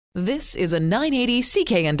This is a 980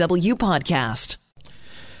 CKNW podcast.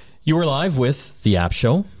 You are live with The App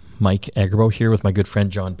Show. Mike Agerbo here with my good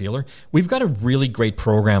friend John Beeler. We've got a really great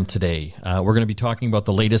program today. We're going to be talking about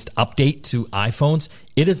the latest update to iPhones.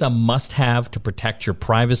 It is a must-have to protect your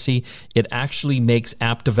privacy. It actually makes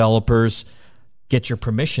app developers get your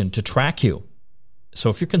permission to track you. So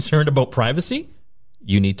if you're concerned about privacy,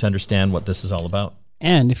 you need to understand what this is all about.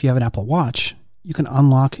 And if you have an Apple Watch, you can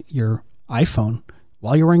unlock your iPhone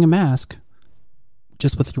while you're wearing a mask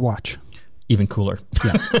just with your watch. Even cooler.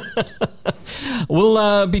 Yeah.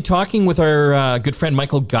 We'll be talking with our good friend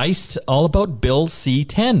Michael Geist all about Bill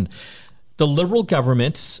C-10. The Liberal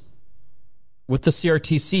government with the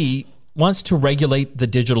CRTC wants to regulate the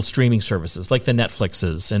digital streaming services like the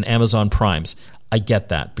Netflixes and Amazon Primes. I get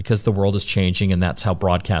that because the world is changing and that's how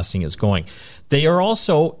broadcasting is going. They are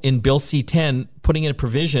also, in Bill C-10, putting in a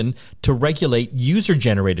provision to regulate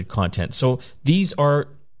user-generated content. So these are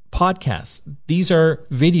podcasts. These are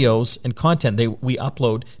videos and content we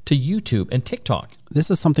upload to YouTube and TikTok.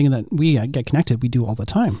 This is something that we Get Connected, we do all the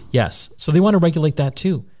time. Yes. So they want to regulate that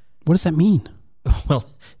too. What does that mean? Well,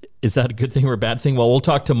 is that a good thing or a bad thing? Well, we'll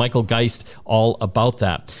talk to Michael Geist all about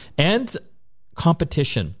that. And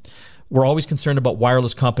competition. We're always concerned about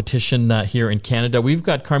wireless competition here in Canada. We've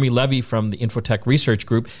got Carmi Levy from the Infotech Research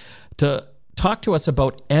Group to talk to us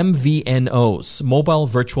about MVNOs, Mobile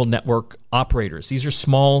Virtual Network Operators. These are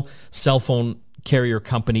small cell phone carrier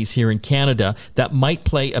companies here in Canada that might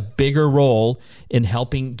play a bigger role in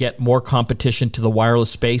helping get more competition to the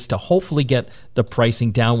wireless space to hopefully get the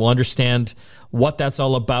pricing down. We'll understand what that's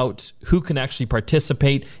all about, who can actually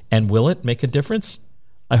participate, and will it make a difference?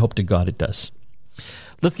 I hope to God it does.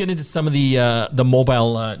 Let's get into some of the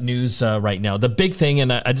mobile news right now. The big thing,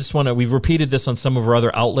 and I just want to, we've repeated this on some of our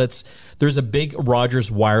other outlets, there's a big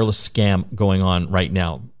Rogers Wireless scam going on right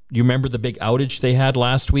now. You remember the big outage they had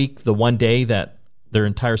last week, the one day that their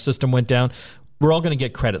entire system went down? We're all going to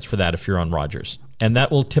get credits for that if you're on Rogers, and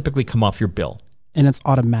that will typically come off your bill. And it's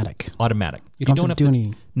automatic. Automatic. You don't have to do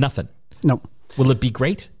any... Nothing. No. Will it be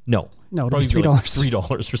great? No. No, it'll be $3. Like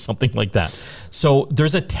 $3 or something like that. So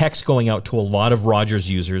there's a text going out to a lot of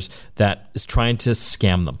Rogers users that is trying to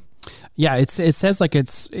scam them. Yeah, it says like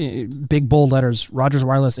it's big bold letters, Rogers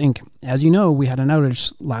Wireless Inc. As you know, we had an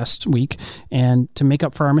outage last week, and to make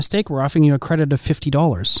up for our mistake, we're offering you a credit of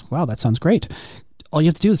 $50. Wow, that sounds great. All you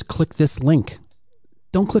have to do is click this link.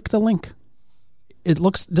 Don't click the link. It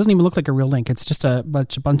doesn't even look like a real link. It's just a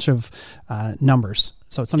bunch of numbers.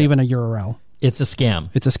 So it's not even a URL. It's a scam.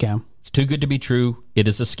 It's a scam. It's too good to be true. It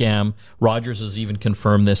is a scam. Rogers has even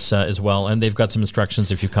confirmed this as well, and they've got some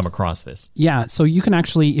instructions if you come across this. Yeah, so you can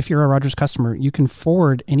actually, if you're a Rogers customer, you can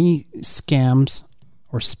forward any scams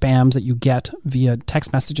or spams that you get via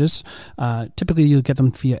text messages. Typically, you'll get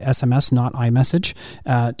them via SMS, not iMessage,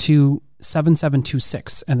 to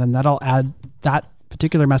 7726, and then that'll add that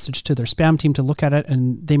particular message to their spam team to look at it,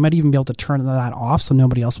 and they might even be able to turn that off so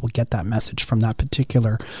nobody else will get that message from that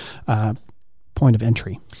particular point of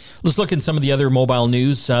entry. Let's look at some of the other mobile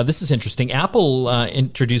news. This is interesting. Apple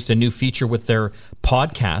introduced a new feature with their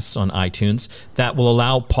podcasts on iTunes that will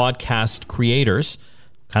allow podcast creators,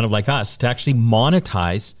 kind of like us, to actually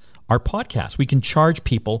monetize our podcasts. We can charge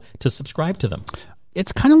people to subscribe to them.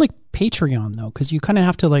 It's kind of like Patreon, though, because you kind of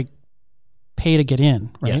have to like pay to get in,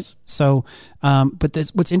 right? Yes. So, but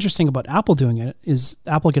what's interesting about Apple doing it is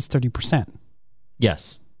Apple gets 30%.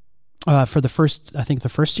 Yes. For the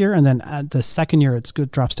first year, and then the second year, it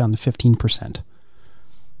drops down to 15%.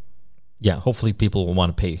 Yeah, hopefully people will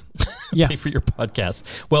want to pay, pay for your podcast.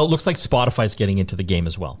 Well, it looks like Spotify's getting into the game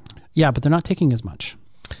as well. Yeah, but they're not taking as much.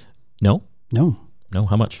 No? No.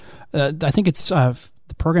 How much? I think it's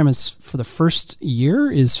the program is for the first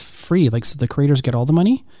year is free, like so the creators get all the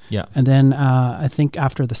money. Yeah, and then I think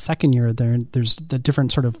after the second year, there's the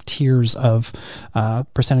different sort of tiers of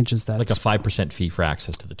percentages that like a 5% fee for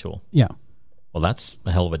access to the tool. Yeah, well, that's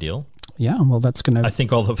a hell of a deal. Yeah, well, that's gonna. I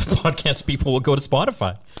think all the podcast people will go to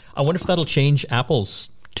Spotify. I wonder if that'll change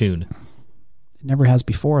Apple's tune. It never has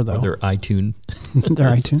before, though. Or their iTunes, their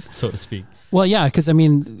iTunes, so to speak. Well, yeah, because I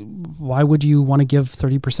mean, why would you want to give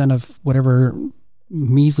 30% of whatever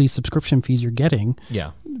measly subscription fees you're getting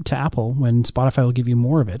to Apple when Spotify will give you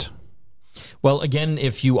more of it? Well, again,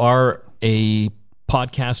 if you are a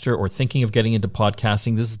podcaster or thinking of getting into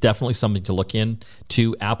podcasting, this is definitely something to look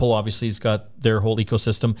into. Apple obviously has got their whole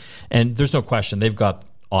ecosystem, and there's no question they've got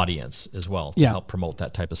audience as well to help promote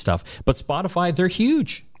that type of stuff. But Spotify, they're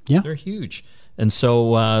huge. Yeah. They're huge. And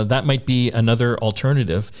so that might be another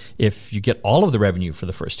alternative if you get all of the revenue for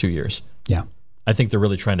the first 2 years. Yeah. I think they're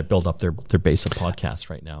really trying to build up their base of podcasts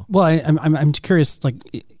right now. Well, I'm curious, like,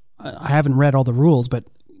 I haven't read all the rules, but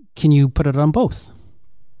can you put it on both?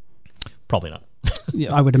 Probably not.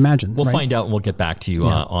 Yeah, I would imagine. We'll right? find out and we'll get back to you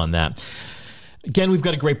on that. Again, we've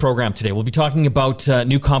got a great program today. We'll be talking about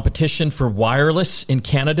new competition for wireless in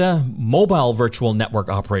Canada, mobile virtual network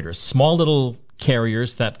operators, small little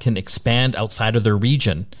carriers that can expand outside of their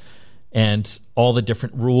region, and all the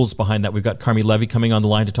different rules behind that. We've got Carmi Levy coming on the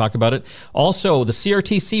line to talk about it. Also, the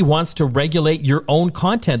CRTC wants to regulate your own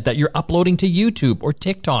content that you're uploading to YouTube or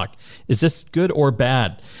TikTok. Is this good or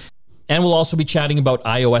bad? And we'll also be chatting about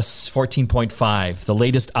iOS 14.5, the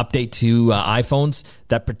latest update to iPhones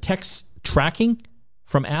that protects tracking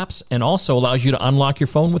from apps and also allows you to unlock your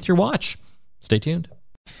phone with your watch. Stay tuned.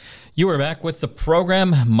 You are back with the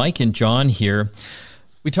program. Mike and John here.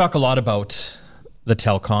 We talk a lot about the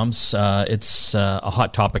telecoms. It's a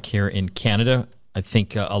hot topic here in Canada. I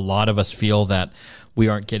think a lot of us feel that we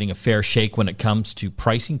aren't getting a fair shake when it comes to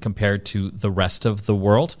pricing compared to the rest of the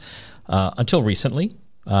world. Until recently,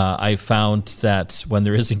 I found that when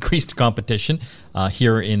there is increased competition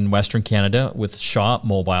here in Western Canada with Shaw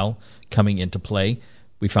Mobile coming into play,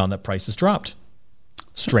 we found that prices dropped,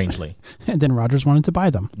 strangely. And then Rogers wanted to buy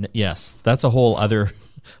them. Yes, that's a whole other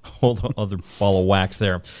ball of wax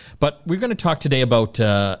there. But we're going to talk today about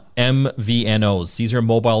MVNOs. These are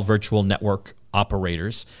mobile virtual network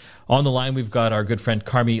operators. On the line, we've got our good friend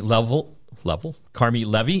Carmi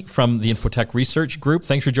Levy from the Infotech Research Group.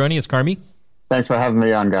 Thanks for joining us, Carmi. Thanks for having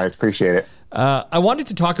me on, guys. Appreciate it. I wanted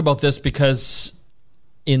to talk about this because,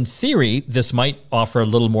 in theory, this might offer a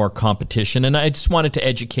little more competition, and I just wanted to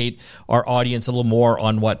educate our audience a little more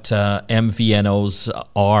on what MVNOs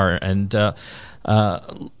are. And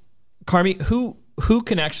Carmi, who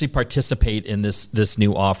can actually participate in this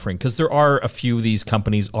new offering? Because there are a few of these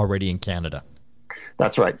companies already in Canada.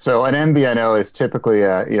 That's right. So an MVNO is typically,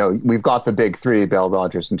 we've got the big three, Bell,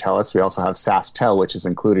 Rogers, and TELUS. We also have SaskTel, which is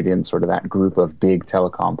included in sort of that group of big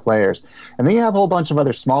telecom players. And then you have a whole bunch of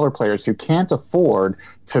other smaller players who can't afford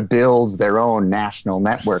to build their own national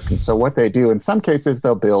network. And so what they do, in some cases,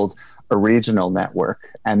 they'll build a regional network,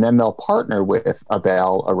 and then they'll partner with a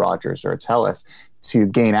Bell, a Rogers, or a TELUS to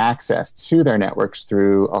gain access to their networks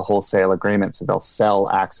through a wholesale agreement. So they'll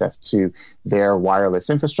sell access to their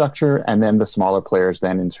wireless infrastructure, and then the smaller players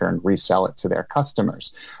then in turn resell it to their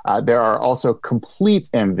customers. There are also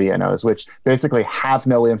complete MVNOs, which basically have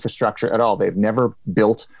no infrastructure at all. They've never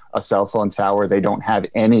built a cell phone tower. They don't have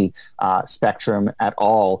any spectrum at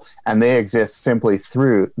all, and they exist simply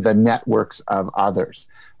through the networks of others.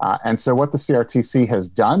 And so what the CRTC has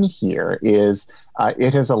done here is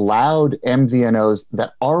it has allowed MVNOs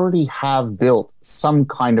that already have built some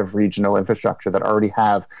kind of regional infrastructure, that already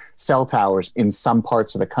have cell towers in some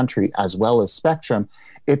parts of the country as well as spectrum.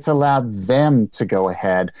 It's allowed them to go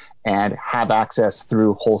ahead and have access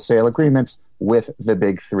through wholesale agreements with the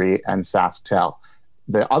big three and SaskTel.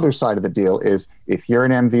 The other side of the deal is if you're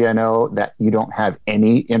an MVNO that you don't have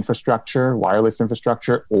any infrastructure, wireless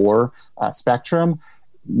infrastructure or spectrum,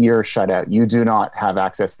 you're shut out. You do not have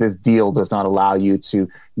access. This deal does not allow you to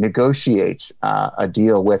negotiate a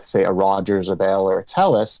deal with, say, a Rogers, a Bell, or a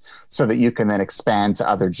TELUS so that you can then expand to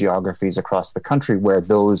other geographies across the country where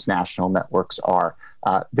those national networks are.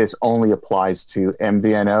 This only applies to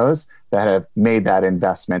MVNOs that have made that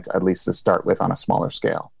investment, at least to start with, on a smaller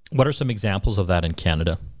scale. What are some examples of that in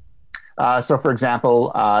Canada? So, for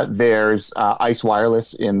example, there's Ice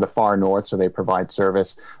Wireless in the far north, so they provide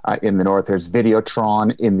service in the north. There's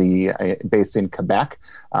Videotron based in Quebec,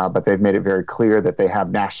 but they've made it very clear that they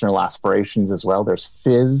have national aspirations as well. There's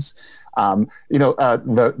Fizz.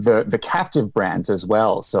 The captive brands as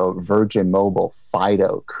well. So Virgin Mobile,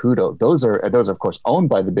 Fido, Koodo. Those are of course owned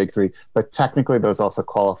by the big three, but technically those also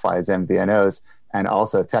qualify as MVNOs. And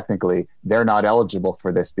also technically they're not eligible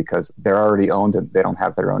for this because they're already owned and they don't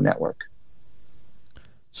have their own network.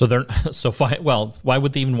 Why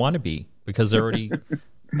would they even want to be? Because they're already.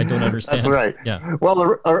 I don't understand. That's right. Yeah.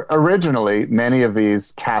 Well, originally, many of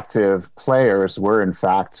these captive players were, in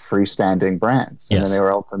fact, freestanding brands. And then they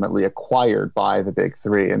were ultimately acquired by the big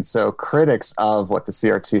three. And so critics of what the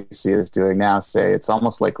CRTC is doing now say it's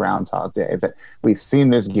almost like Groundhog Day, that we've seen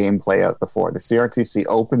this game play out before. The CRTC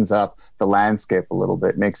opens up the landscape a little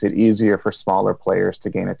bit, makes it easier for smaller players to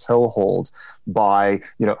gain a toehold by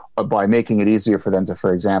making it easier for them to,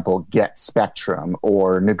 for example, get spectrum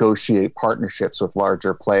or negotiate partnerships with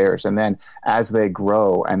larger players. And then as they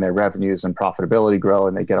grow and their revenues and profitability grow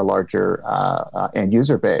and they get a larger end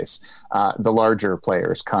user base, the larger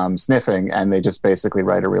players come sniffing and they just basically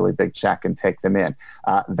write a really big check and take them in.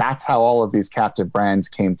 That's how all of these captive brands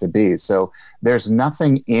came to be. So there's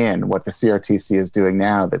nothing in what the CRTC is doing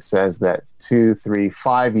now that says that that 2, 3,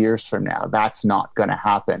 5 years from now, that's not going to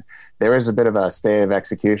happen. There is a bit of a stay of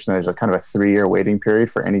execution. There's a kind of a 3-year waiting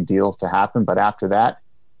period for any deals to happen. But after that,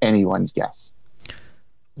 anyone's guess.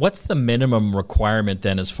 What's the minimum requirement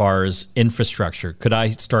then as far as infrastructure? Could I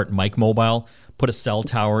start Mike Mobile, put a cell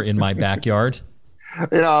tower in my backyard?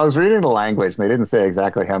 I was reading the language, and they didn't say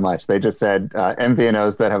exactly how much. They just said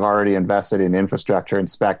MVNOs that have already invested in infrastructure and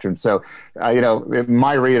spectrum. So,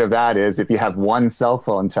 my read of that is if you have one cell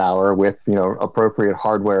phone tower with, appropriate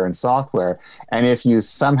hardware and software, and if you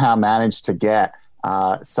somehow manage to get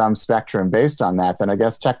some spectrum based on that, then I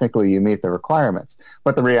guess technically you meet the requirements.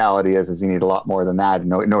 But the reality is you need a lot more than that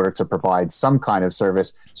in order to provide some kind of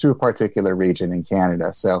service to a particular region in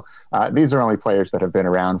Canada. So these are only players that have been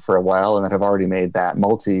around for a while and that have already made that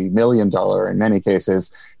multi-million-dollar, in many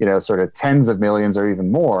cases, sort of tens of millions or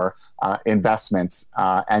even more investments.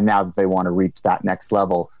 And now that they want to reach that next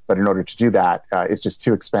level, but in order to do that, it's just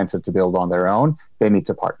too expensive to build on their own. They need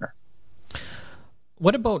to partner.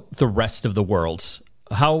 What about the rest of the world?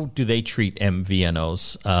 How do they treat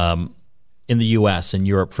MVNOs in the US and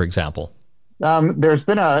Europe, for example? There's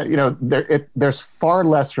been there's far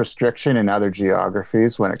less restriction in other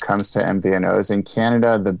geographies when it comes to MVNOs. In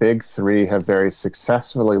Canada, the big three have very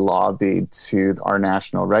successfully lobbied to our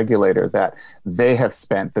national regulator that they have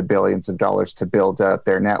spent the billions of dollars to build out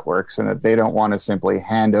their networks and that they don't want to simply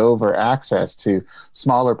hand over access to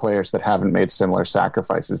smaller players that haven't made similar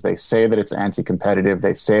sacrifices. They say that it's anti-competitive.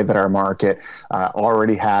 They say that our market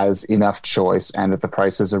already has enough choice and that the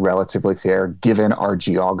prices are relatively fair given our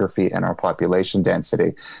geography and our population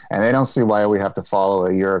density, and they don't see why we have to follow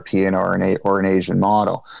a European or an Asian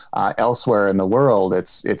model. Elsewhere in the world,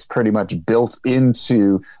 it's pretty much built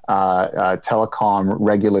into telecom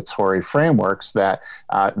regulatory frameworks that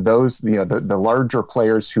the larger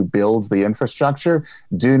players who build the infrastructure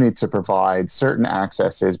do need to provide certain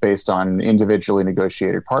accesses based on individually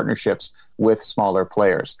negotiated partnerships with smaller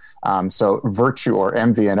players. So Virtue or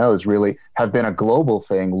MVNOs really have been a global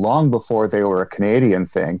thing long before they were a Canadian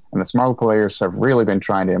thing. And the smaller players have really been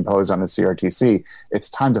trying to impose on the CRTC. It's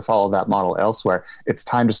time to follow that model elsewhere. It's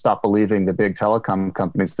time to stop believing the big telecom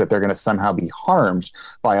companies that they're going to somehow be harmed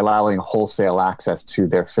by allowing wholesale access to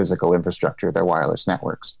their physical infrastructure, their wireless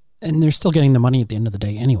networks. And they're still getting the money at the end of the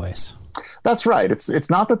day anyways. That's right. It's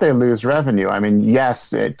not that they lose revenue. I mean,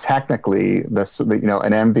 yes, technically, an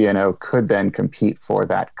MVNO could then compete for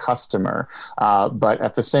that customer, but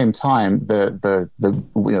at the same time, the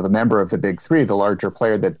member of the big three, the larger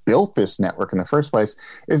player that built this network in the first place,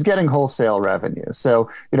 is getting wholesale revenue. So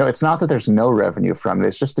it's not that there's no revenue from it;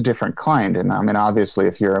 it's just a different kind. And I mean, obviously,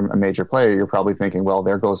 if you're a major player, you're probably thinking, well,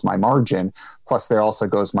 there goes my margin. Plus, there also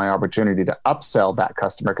goes my opportunity to upsell that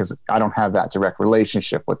customer because I don't have that direct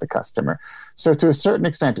relationship with the customer. So to a certain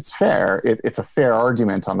extent, it's fair. It's a fair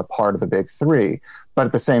argument on the part of the big three. But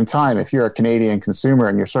at the same time, if you're a Canadian consumer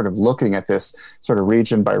and you're sort of looking at this sort of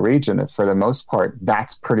region by region, for the most part,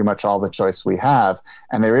 that's pretty much all the choice we have.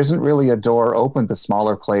 And there isn't really a door open to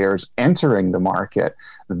smaller players entering the market.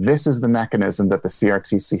 This is the mechanism that the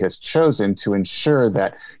CRTC has chosen to ensure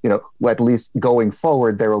that, at least going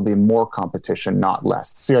forward, there will be more competition, not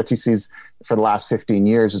less. The CRTC's, for the last 15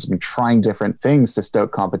 years, has been trying different things to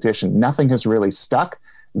stoke competition. Nothing has really stuck.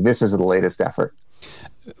 This is the latest effort.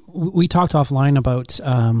 We talked offline about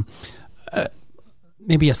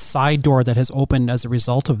maybe a side door that has opened as a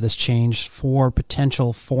result of this change for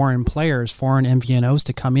potential foreign players, foreign MVNOs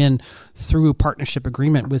to come in through a partnership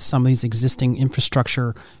agreement with some of these existing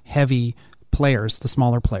infrastructure heavy players, the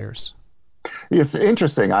smaller players. It's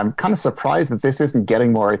interesting. I'm kind of surprised that this isn't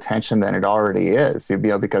getting more attention than it already is,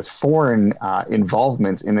 because foreign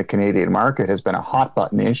involvement in the Canadian market has been a hot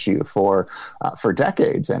button issue for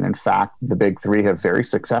decades. And in fact, the big three have very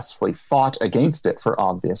successfully fought against it for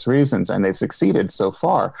obvious reasons, and they've succeeded so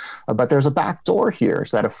far. But there's a back door here,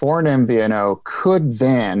 so that a foreign MVNO could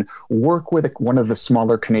then work with one of the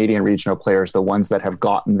smaller Canadian regional players, the ones that have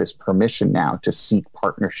gotten this permission now to seek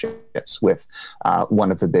partnerships with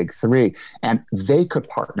one of the big three. And they could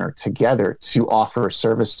partner together to offer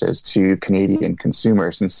services to Canadian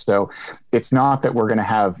consumers. And so it's not that we're going to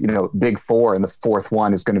have, big four and the fourth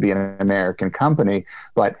one is going to be an American company,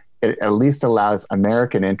 but it at least allows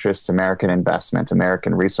American interests, American investment,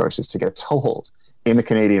 American resources to get a toehold in the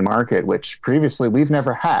Canadian market, which previously we've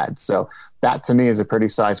never had. So that to me is a pretty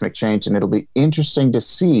seismic change, and it'll be interesting to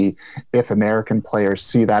see if American players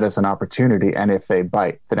see that as an opportunity, and if they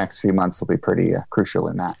bite. The next few months will be pretty crucial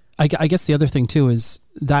in that. I guess the other thing too is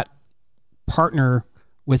that partner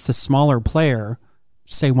with the smaller player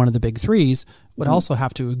say one of the big threes, would also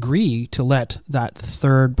have to agree to let that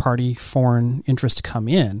third party foreign interest come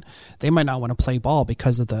in. They might not want to play ball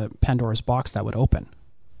because of the Pandora's box that would open.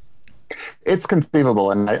 It's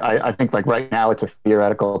conceivable, and I think like right now it's a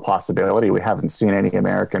theoretical possibility. We haven't seen any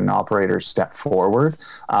American operators step forward,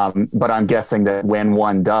 but I'm guessing that when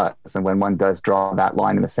one does, and when one does draw that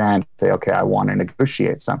line in the sand, say, okay, I want to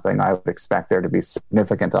negotiate something, I would expect there to be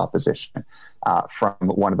significant opposition from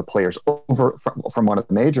one of the players from one of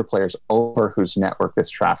the major players over whose network this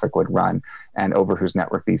traffic would run and over whose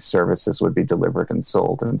network these services would be delivered and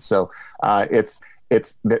sold. And so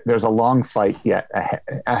there's a long fight yet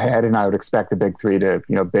ahead, and I would expect the big three to,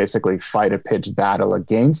 basically fight a pitched battle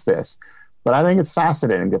against this. But I think it's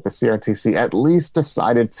fascinating that the CRTC at least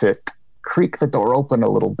decided to creak the door open a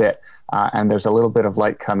little bit, and there's a little bit of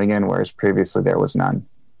light coming in, whereas previously there was none.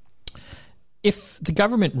 If the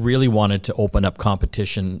government really wanted to open up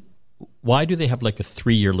competition, why do they have like a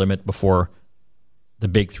 3-year limit before the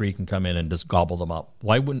big three can come in and just gobble them up?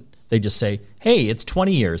 Why wouldn't they just say, hey, it's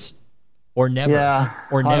 20 years? Or never. Yeah,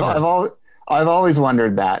 or never. I've always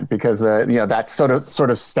wondered that, because that sort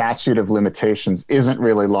of statute of limitations isn't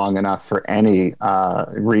really long enough for any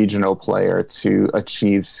regional player to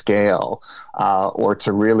achieve scale or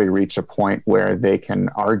to really reach a point where they can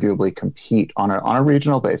arguably compete on a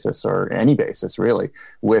regional basis, or any basis really,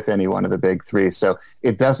 with any one of the big three. So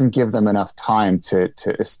it doesn't give them enough time to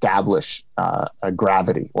establish a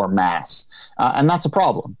gravity or mass. And that's a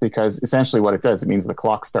problem, because essentially what it does, it means the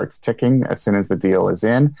clock starts ticking as soon as the deal is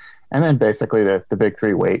in. And then basically the big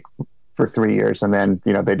three wait for 3 years, and then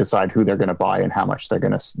they decide who they're going to buy and how much they're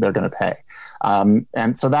going to pay.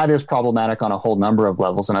 And so that is problematic on a whole number of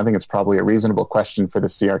levels. And I think it's probably a reasonable question for the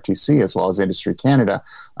CRTC as well as Industry Canada.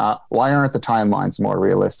 Why aren't the timelines more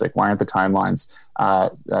realistic? Why aren't the timelines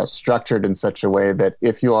structured in such a way that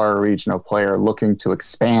if you are a regional player looking to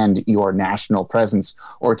expand your national presence,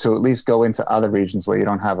 or to at least go into other regions where you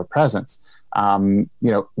don't have a presence,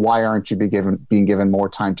 why aren't you being given more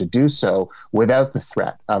time to do so without the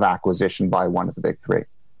threat of acquisition by one of the big three?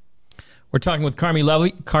 We're talking with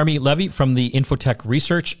Carmi Levy from the Infotech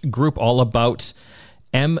Research Group, all about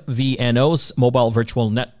MVNOs, mobile virtual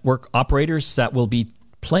network operators, that will be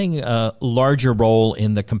playing a larger role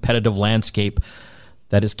in the competitive landscape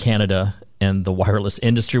that is Canada and the wireless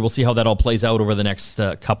industry. We'll see how that all plays out over the next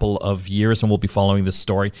couple of years, and we'll be following this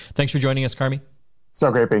story. Thanks for joining us, Carmi. So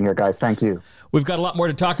great being here, guys. Thank you. We've got a lot more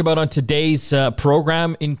to talk about on today's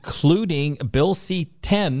program, including Bill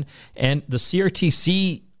C-10 and the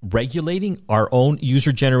CRTC regulating our own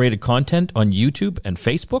user-generated content on YouTube and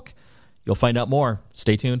Facebook. You'll find out more.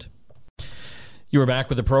 Stay tuned. You are back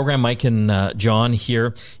with the program. Mike and John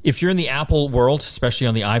here. If you're in the Apple world, especially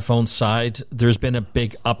on the iPhone side, there's been a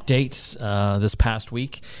big update this past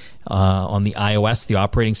week on the iOS, the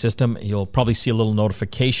operating system. You'll probably see a little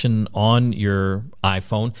notification on your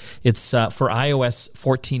iPhone. It's for iOS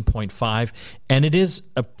 14.5, and it is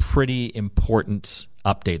a pretty important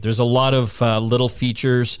update. There's a lot of little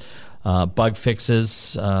features, bug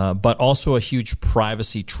fixes, but also a huge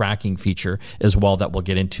privacy tracking feature as well that we'll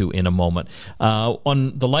get into in a moment.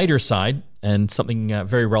 On the lighter side, and something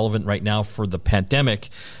very relevant right now for the pandemic,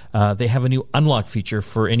 they have a new unlock feature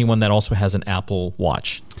for anyone that also has an Apple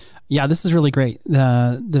Watch. Yeah, this is really great.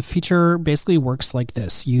 The feature basically works like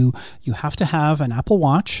this. You have to have an Apple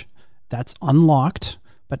Watch that's unlocked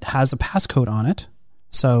but has a passcode on it.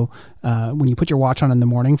 So when you put your watch on in the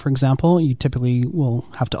morning, for example, you typically will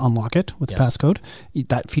have to unlock it with the passcode.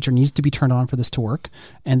 That feature needs to be turned on for this to work.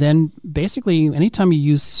 And then basically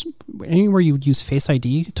anywhere you would use Face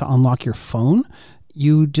ID to unlock your phone,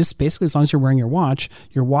 you just basically, as long as you're wearing your watch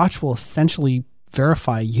will essentially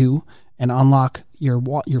verify you and unlock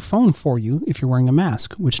your phone for you if you're wearing a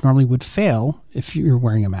mask, which normally would fail if you're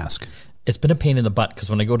wearing a mask. It's been a pain in the butt,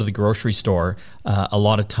 because when I go to the grocery store, a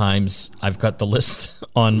lot of times I've got the list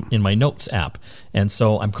in my Notes app. And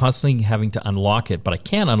so I'm constantly having to unlock it, but I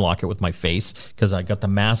can't unlock it with my face because I got the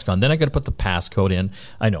mask on. Then I got to put the passcode in.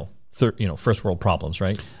 I know, first world problems,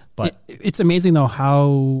 right? But it's amazing, though,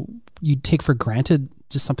 how you take for granted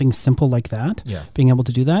just something simple like that, being able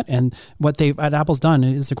to do that. And what Apple's done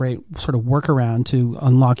is a great sort of workaround to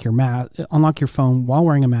unlock your phone while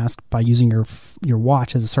wearing a mask by using your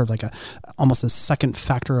watch as a sort of like almost a second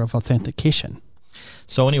factor of authentication.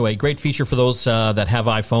 So anyway, great feature for those that have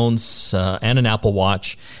iPhones and an Apple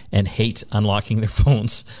Watch and hate unlocking their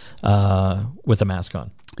phones with a mask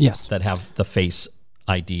on. Yes. That have the Face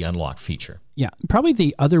ID unlock feature. Yeah. Probably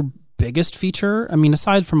the other biggest feature, I mean,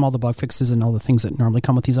 aside from all the bug fixes and all the things that normally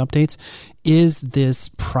come with these updates, is this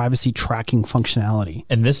privacy tracking functionality.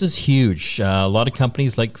 And this is huge. A lot of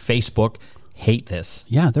companies like Facebook hate this.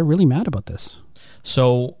 Yeah, they're really mad about this.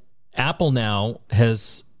 So Apple now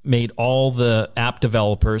has made all the app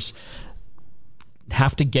developers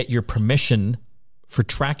have to get your permission for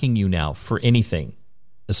tracking you now for anything,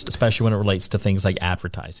 especially when it relates to things like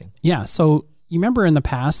advertising. Yeah, so you remember in the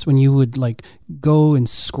past when you would like go and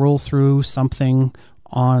scroll through something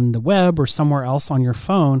on the web or somewhere else on your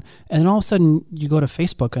phone, and then all of a sudden you go to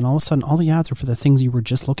Facebook and all of a sudden all the ads are for the things you were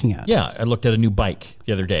just looking at. Yeah, I looked at a new bike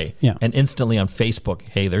the other day, and instantly on Facebook,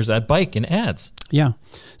 hey, there's that bike and ads. Yeah.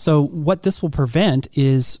 So what this will prevent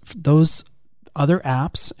is those other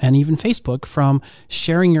apps and even Facebook from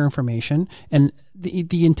sharing your information. And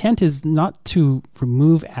the intent is not to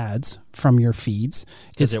remove ads from your feeds.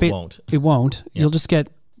 Because it won't. It won't. Yeah. You'll just get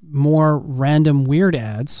more random weird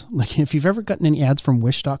ads. Like if you've ever gotten any ads from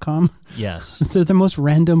Wish.com, yes, they're the most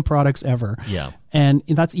random products ever. Yeah. And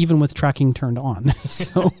that's even with tracking turned on.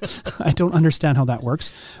 So I don't understand how that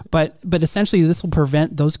works. But essentially this will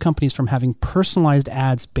prevent those companies from having personalized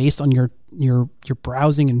ads based on your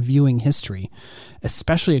browsing and viewing history,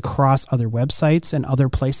 especially across other websites and other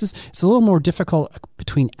places. It's a little more difficult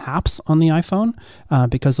between apps on the iPhone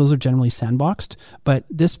because those are generally sandboxed. But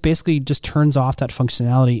this basically just turns off that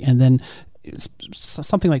functionality, and then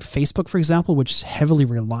something like Facebook, for example, which heavily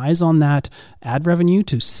relies on that ad revenue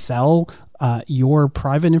to sell your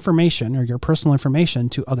private information or your personal information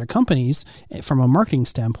to other companies from a marketing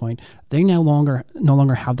standpoint, they no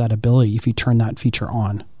longer have that ability if you turn that feature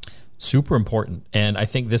on. Super important. And I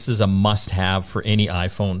think this is a must-have for any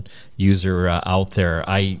iPhone user out there.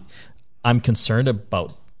 I'm concerned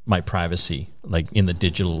about my privacy, like in the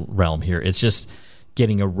digital realm here. It's just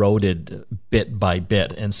getting eroded bit by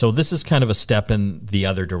bit. And so this is kind of a step in the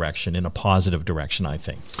other direction, in a positive direction, I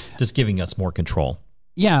think. Just giving us more control.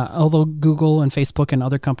 Yeah, although Google and Facebook and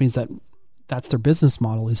other companies that's their business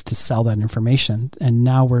model is to sell that information. And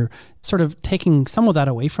now we're sort of taking some of that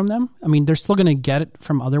away from them. I mean, they're still going to get it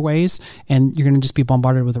from other ways, and you're going to just be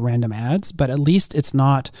bombarded with random ads, but at least it's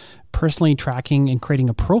not personally tracking and creating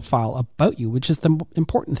a profile about you, which is the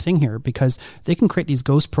important thing here, because they can create these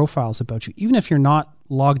ghost profiles about you, even if you're not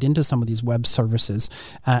logged into some of these web services,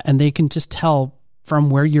 and they can just tell from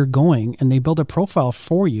where you're going, and they build a profile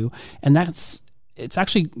for you. And it's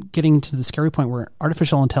actually getting to the scary point where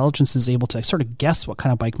artificial intelligence is able to sort of guess what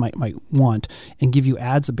kind of bike might want and give you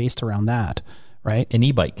ads based around that, right? An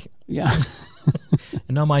e-bike. Yeah.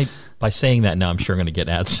 And now by saying that now, I'm sure I'm going to get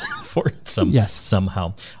ads for it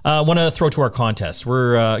somehow. I want to throw to our contest.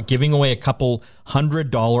 We're giving away a couple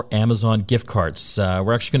 $100 Amazon gift cards.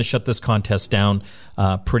 We're actually going to shut this contest down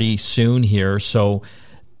pretty soon here. So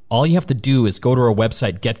all you have to do is go to our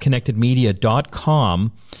website,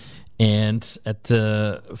 getconnectedmedia.com. And at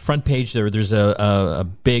the front page there's a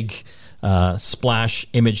big splash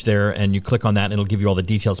image there, and you click on that and it'll give you all the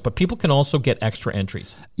details. But people can also get extra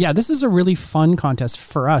entries. Yeah, this is a really fun contest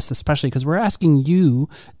for us, especially because we're asking you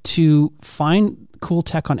to find cool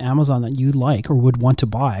tech on Amazon that you like or would want to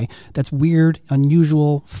buy that's weird,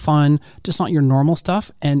 unusual, fun, just not your normal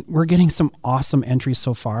stuff. And we're getting some awesome entries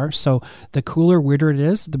so far. So the cooler, weirder it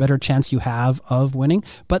is, the better chance you have of winning.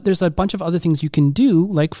 But there's a bunch of other things you can do,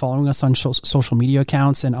 like following us on social media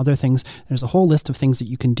accounts and other things. There's a whole list of things that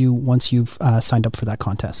you can do once you've signed up for that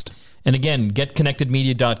contest. And again,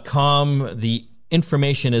 getconnectedmedia.com. The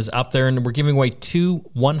information is up there, and we're giving away 2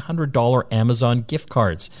 $100 Amazon gift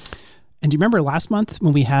cards. And do you remember last month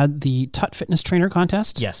when we had the Tut Fitness Trainer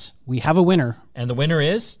contest? Yes. We have a winner. And the winner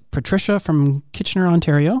is? Patricia from Kitchener,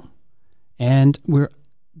 Ontario. And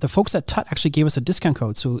the folks at Tut actually gave us a discount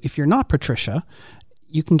code. So if you're not Patricia,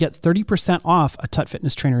 you can get 30% off a Tut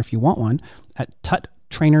Fitness Trainer if you want one at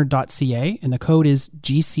tuttrainer.ca. And the code is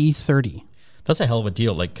GC30. That's a hell of a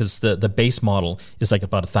deal, like, because the base model is like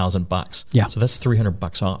about $1,000. Yeah. So that's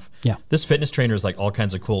 $300 off. Yeah. This fitness trainer is like all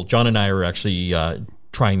kinds of cool. John and I are actually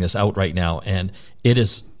trying this out right now, and it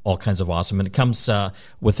is all kinds of awesome. And it comes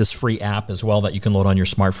with this free app as well that you can load on your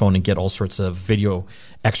smartphone and get all sorts of video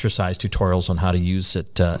exercise tutorials on how to use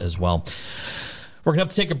it as well. We're going to have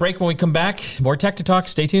to take a break. When we come back, more Tech to Talk.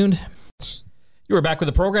 Stay tuned. You are back with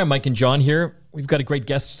the program. Mike and John here. We've got a great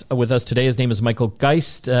guest with us today. His name is Michael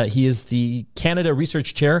Geist. He is the Canada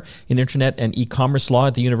Research Chair in Internet and E-commerce Law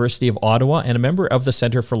at the University of Ottawa and a member of the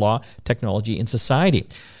Centre for Law, Technology and Society.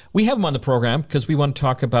 We have him on the program because we want to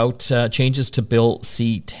talk about changes to Bill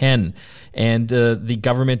C-10 and the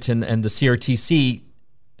government and the CRTC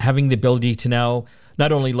having the ability to now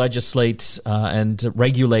not only legislate and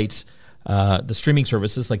regulate the streaming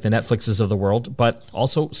services like the Netflixes of the world, but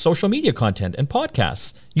also social media content and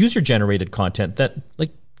podcasts, user-generated content that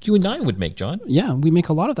like you and I would make, John. Yeah, we make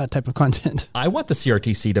a lot of that type of content. I want the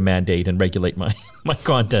CRTC to mandate and regulate my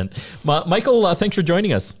content. Michael, thanks for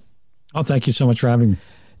joining us. Oh, thank you so much for having me.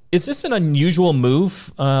 Is this an unusual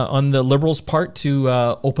move on the Liberals' part to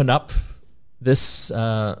open up this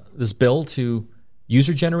bill to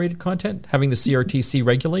user-generated content, having the CRTC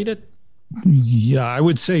regulate it? Yeah, I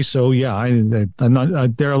would say so. Yeah, I'm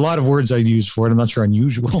not. There are a lot of words I'd use for it. I'm not sure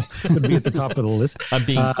unusual would be at the top of the list. I'm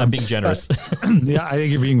being generous. Yeah, I think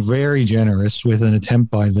you're being very generous with an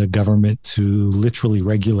attempt by the government to literally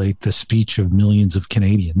regulate the speech of millions of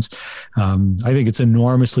Canadians. I think it's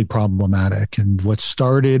enormously problematic. And what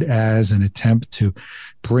started as an attempt to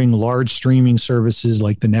bring large streaming services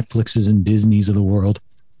like the Netflixes and Disneys of the world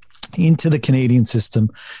into the Canadian system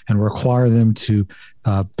and require them to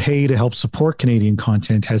pay to help support Canadian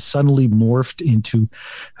content has suddenly morphed into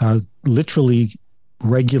literally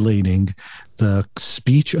regulating the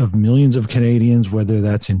speech of millions of Canadians, whether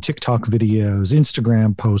that's in TikTok videos,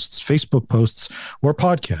 Instagram posts, Facebook posts, or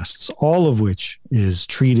podcasts, all of which is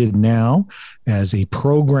treated now as a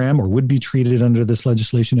program, or would be treated under this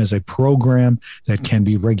legislation as a program that can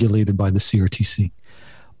be regulated by the CRTC.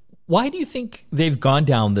 Why do you think they've gone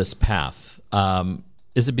down this path?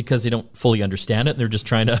 Is it because they don't fully understand it and they're just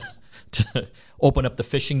trying to open up the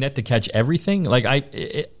fishing net to catch everything? Like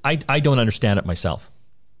I don't understand it myself.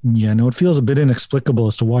 Yeah, no, it feels a bit inexplicable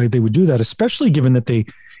as to why they would do that, especially given that they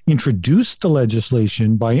introduced the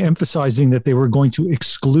legislation by emphasizing that they were going to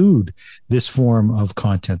exclude this form of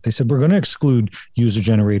content. They said, we're going to exclude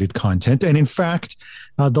user-generated content. And in fact,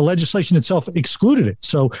 the legislation itself excluded it.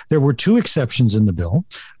 So there were two exceptions in the bill.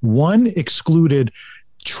 One excluded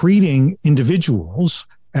treating individuals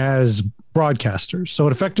as broadcasters. So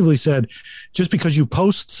it effectively said, just because you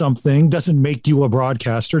post something doesn't make you a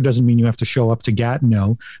broadcaster, doesn't mean you have to show up to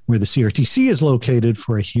Gatineau, where the CRTC is located,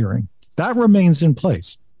 for a hearing. That remains in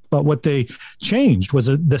place. But what they changed was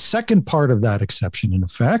the second part of that exception, in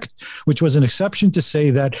effect, which was an exception to say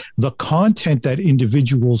that the content that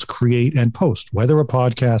individuals create and post, whether a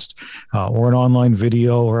podcast or an online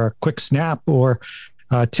video or a quick snap or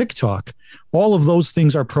TikTok, all of those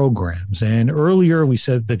things are programs. And earlier we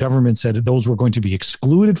said the government said those were going to be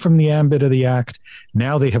excluded from the ambit of the act.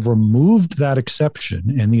 Now they have removed that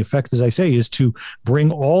exception. And the effect, as I say, is to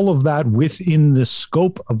bring all of that within the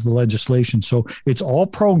scope of the legislation. So it's all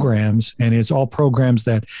programs, and it's all programs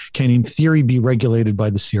that can, in theory, be regulated by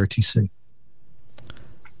the CRTC.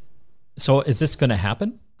 So is this going to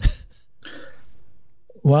happen?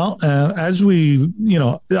 Well, as we,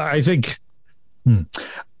 I think...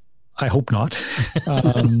 I hope not.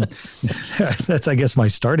 That's, I guess, my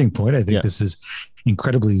starting point. I think this is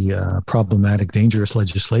incredibly problematic, dangerous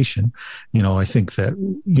legislation. I think that,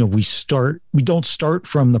 we don't start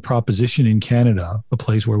from the proposition in Canada, a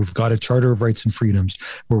place where we've got a Charter of Rights and Freedoms,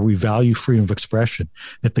 where we value freedom of expression,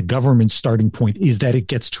 that the government's starting point is that it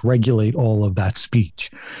gets to regulate all of that speech.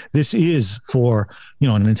 This is for,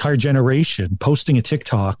 an entire generation. Posting a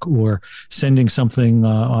TikTok or sending something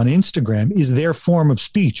on Instagram is their form of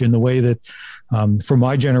speech, in the way that for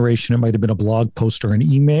my generation, it might have been a blog post or an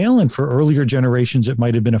email. And for earlier generations, it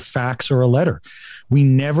might have been a fax or a letter. We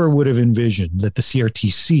never would have envisioned that the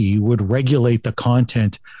CRTC would regulate the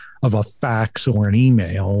content of a fax or an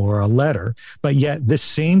email or a letter. But yet this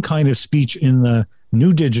same kind of speech in the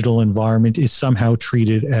new digital environment is somehow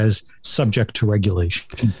treated as subject to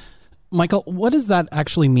regulation. Michael, what does that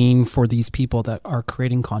actually mean for these people that are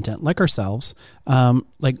creating content like ourselves?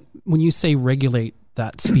 Like when you say regulate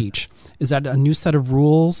that speech, is that a new set of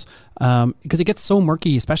rules? Because it gets so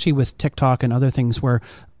murky, especially with TikTok and other things where,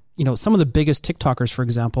 some of the biggest TikTokers, for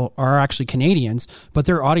example, are actually Canadians, but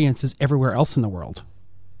their audience is everywhere else in the world.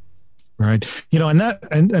 Right.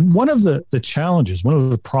 And one of the challenges, one of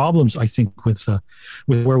the problems, I think, with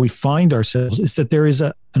where we find ourselves is that there is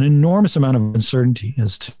an enormous amount of uncertainty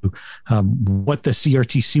as to what the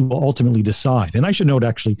CRTC will ultimately decide. And I should note,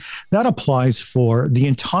 actually, that applies for the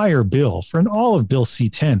entire bill, for all of Bill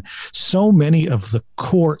C-10. So many of the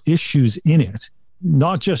core issues in it,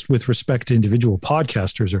 not just with respect to individual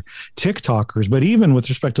podcasters or TikTokers, but even with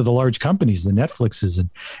respect to the large companies, the Netflixes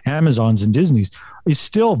and Amazons and Disneys, is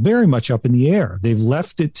still very much up in the air. They've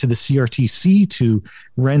left it to the CRTC to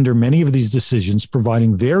render many of these decisions,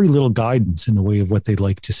 providing very little guidance in the way of what they'd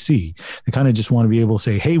like to see. They kind of just want to be able to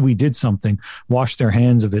say, hey, we did something, wash their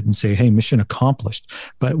hands of it and say, hey, mission accomplished.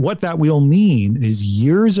 But what that will mean is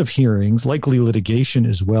years of hearings, likely litigation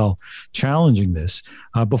as well, challenging this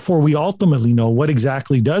before we ultimately know what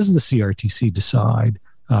exactly does the CRTC decide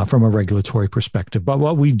from a regulatory perspective. But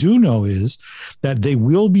what we do know is that they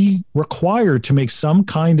will be required to make some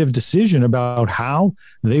kind of decision about how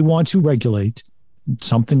they want to regulate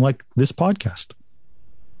something like this podcast.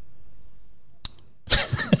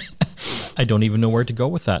 I don't even know where to go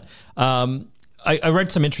with that. I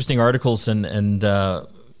read some interesting articles and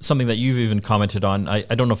something that you've even commented on. I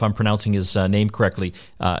don't know if I'm pronouncing his name correctly.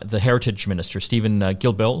 The Heritage Minister, Stephen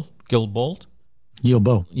Guilbeault.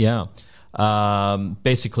 Yeah.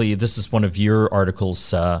 Basically, this is one of your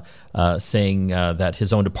articles saying that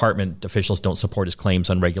his own department officials don't support his claims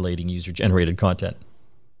on regulating user-generated content.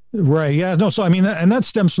 Right. Yeah. No. So, I mean, and that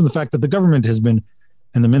stems from the fact that the government has been,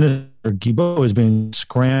 and the Minister Guilbeault has been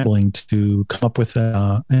scrambling to come up with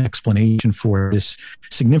an explanation for this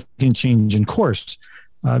significant change in course.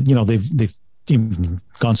 They've even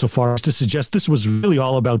gone so far as to suggest this was really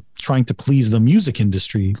all about trying to please the music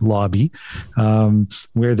industry lobby,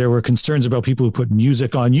 where there were concerns about people who put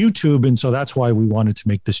music on YouTube. And so that's why we wanted to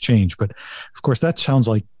make this change. But of course, that sounds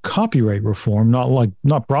like copyright reform,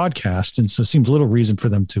 not broadcast. And so it seems little reason for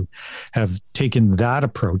them to have taken that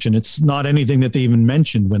approach. And it's not anything that they even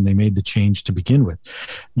mentioned when they made the change to begin with.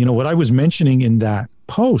 What I was mentioning in that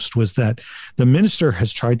post was that the minister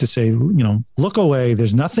has tried to say, look away,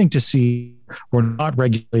 there's nothing to see. We're not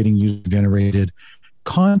regulating user-generated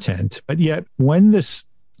content. But yet when this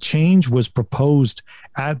change was proposed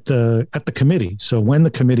at the committee, so when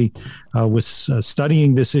the committee was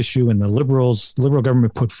studying this issue and the Liberal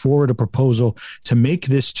government put forward a proposal to make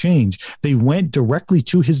this change, they went directly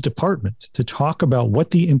to his department to talk about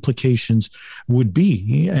what the implications would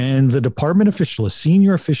be. And the department official, a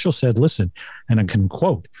senior official, said, listen, and I can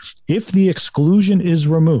quote, if the exclusion is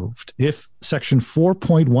removed, if section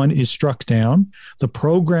 4.1 is struck down, the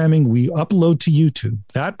programming we upload to YouTube,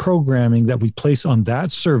 that programming that we place on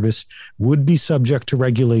that service would be subject to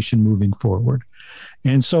regulation moving forward.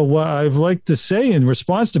 And so what I've liked to say in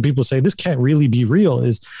response to people say this can't really be real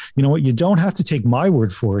is, you don't have to take my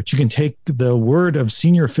word for it. You can take the word of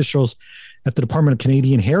senior officials at the Department of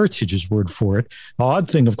Canadian Heritage's word for it. The odd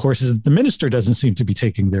thing, of course, is that the minister doesn't seem to be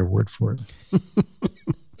taking their word for it.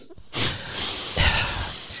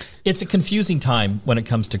 It's a confusing time when it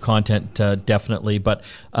comes to content, definitely. But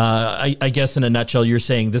I guess in a nutshell, you're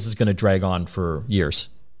saying this is going to drag on for years.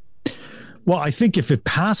 Well, I think if it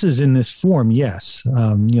passes in this form, yes.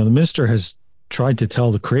 The minister has tried to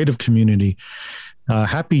tell the creative community,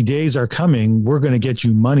 happy days are coming. We're going to get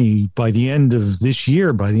you money by the end of this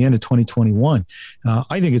year, by the end of 2021.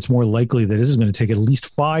 I think it's more likely that this is going to take at least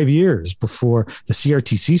 5 years before the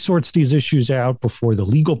CRTC sorts these issues out, before the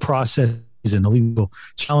legal process and the legal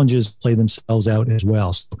challenges play themselves out as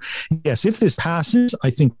well. So, yes, if this passes, I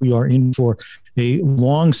think we are in for a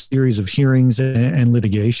long series of hearings and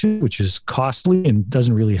litigation, which is costly and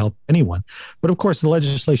doesn't really help anyone. But of course, the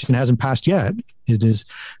legislation hasn't passed yet. It is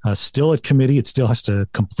still at committee. It still has to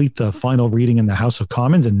complete the final reading in the House of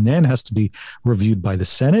Commons and then has to be reviewed by the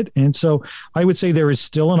Senate. And so I would say there is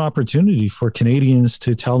still an opportunity for Canadians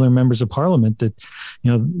to tell their members of parliament that,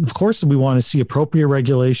 of course, we want to see appropriate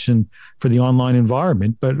regulation for the online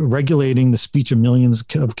environment, but regulating the speech of millions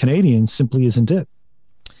of Canadians simply isn't it.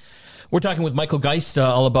 We're talking with Michael Geist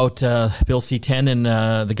all about Bill C-10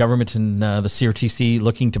 and the government and the CRTC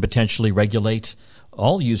looking to potentially regulate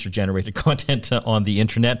all user-generated content on the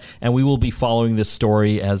internet. And we will be following this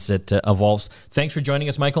story as it evolves. Thanks for joining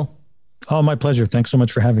us, Michael. Oh, my pleasure. Thanks so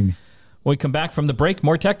much for having me. When we come back from the break,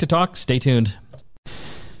 more tech to talk. Stay tuned.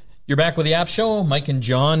 You're back with the App Show. Mike and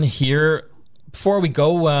John here. Before we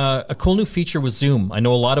go, a cool new feature with Zoom. I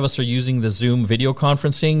know a lot of us are using the Zoom video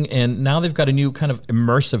conferencing, and now they've got a new kind of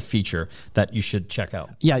immersive feature that you should check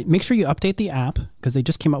out. Yeah, make sure you update the app because they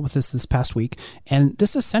just came up with this past week. And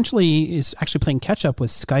this essentially is actually playing catch up with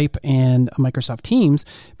Skype and Microsoft Teams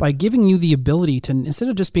by giving you the ability to, instead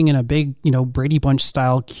of just being in a big, Brady Bunch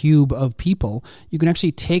style cube of people, you can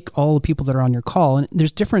actually take all the people that are on your call. And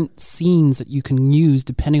there's different scenes that you can use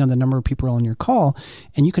depending on the number of people on your call.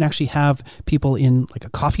 And you can actually have people in like a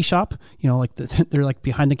coffee shop, they're like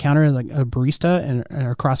behind the counter, like a barista and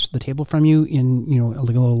across the table from you in,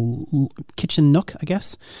 like a little kitchen nook, I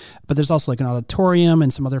guess. But there's also like an auditorium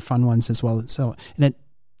and some other fun ones as well. So, and it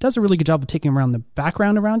does a really good job of taking around the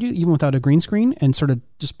background around you, even without a green screen, and sort of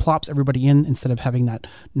just plops everybody in instead of having that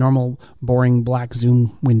normal, boring black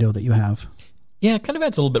Zoom window that you have. Yeah, it kind of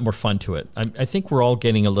adds a little bit more fun to it. I think we're all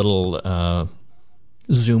getting a little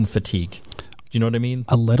Zoom fatigue. Do you know what I mean?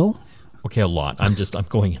 A little? Okay, a lot. I'm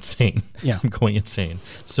going insane. Yeah. I'm going insane.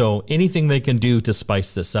 So anything they can do to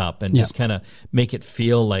spice this up and just kind of make it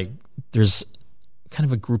feel like there's kind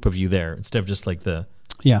of a group of you there instead of just like the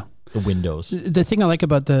the windows. The thing I like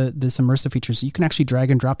about this immersive features, you can actually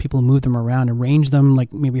drag and drop people, move them around, arrange them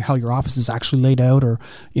like maybe how your office is actually laid out, or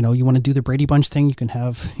you want to do the Brady Bunch thing. You can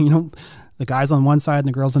have the guys on one side and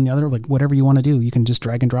the girls on the other, like whatever you want to do. You can just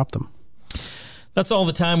drag and drop them. That's all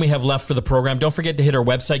the time we have left for the program. Don't forget to hit our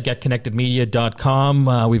website,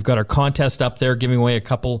 getconnectedmedia.com. We've got our contest up there, giving away a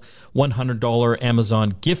couple $100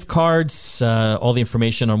 Amazon gift cards. All the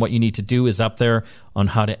information on what you need to do is up there on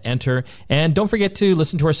how to enter. And don't forget to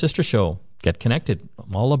listen to our sister show, Get Connected.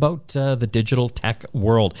 I'm all about the digital tech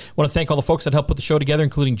world. I want to thank all the folks that helped put the show together,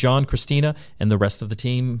 including John, Christina, and the rest of the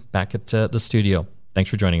team back at the studio. Thanks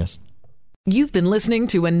for joining us. You've been listening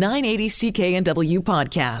to a 980 CKNW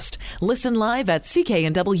podcast. Listen live at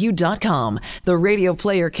cknw.com, the Radio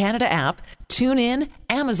Player Canada app, tune in,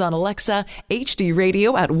 Amazon Alexa, HD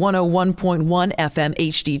Radio at 101.1 FM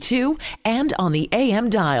HD2, and on the AM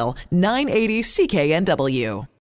dial, 980 CKNW.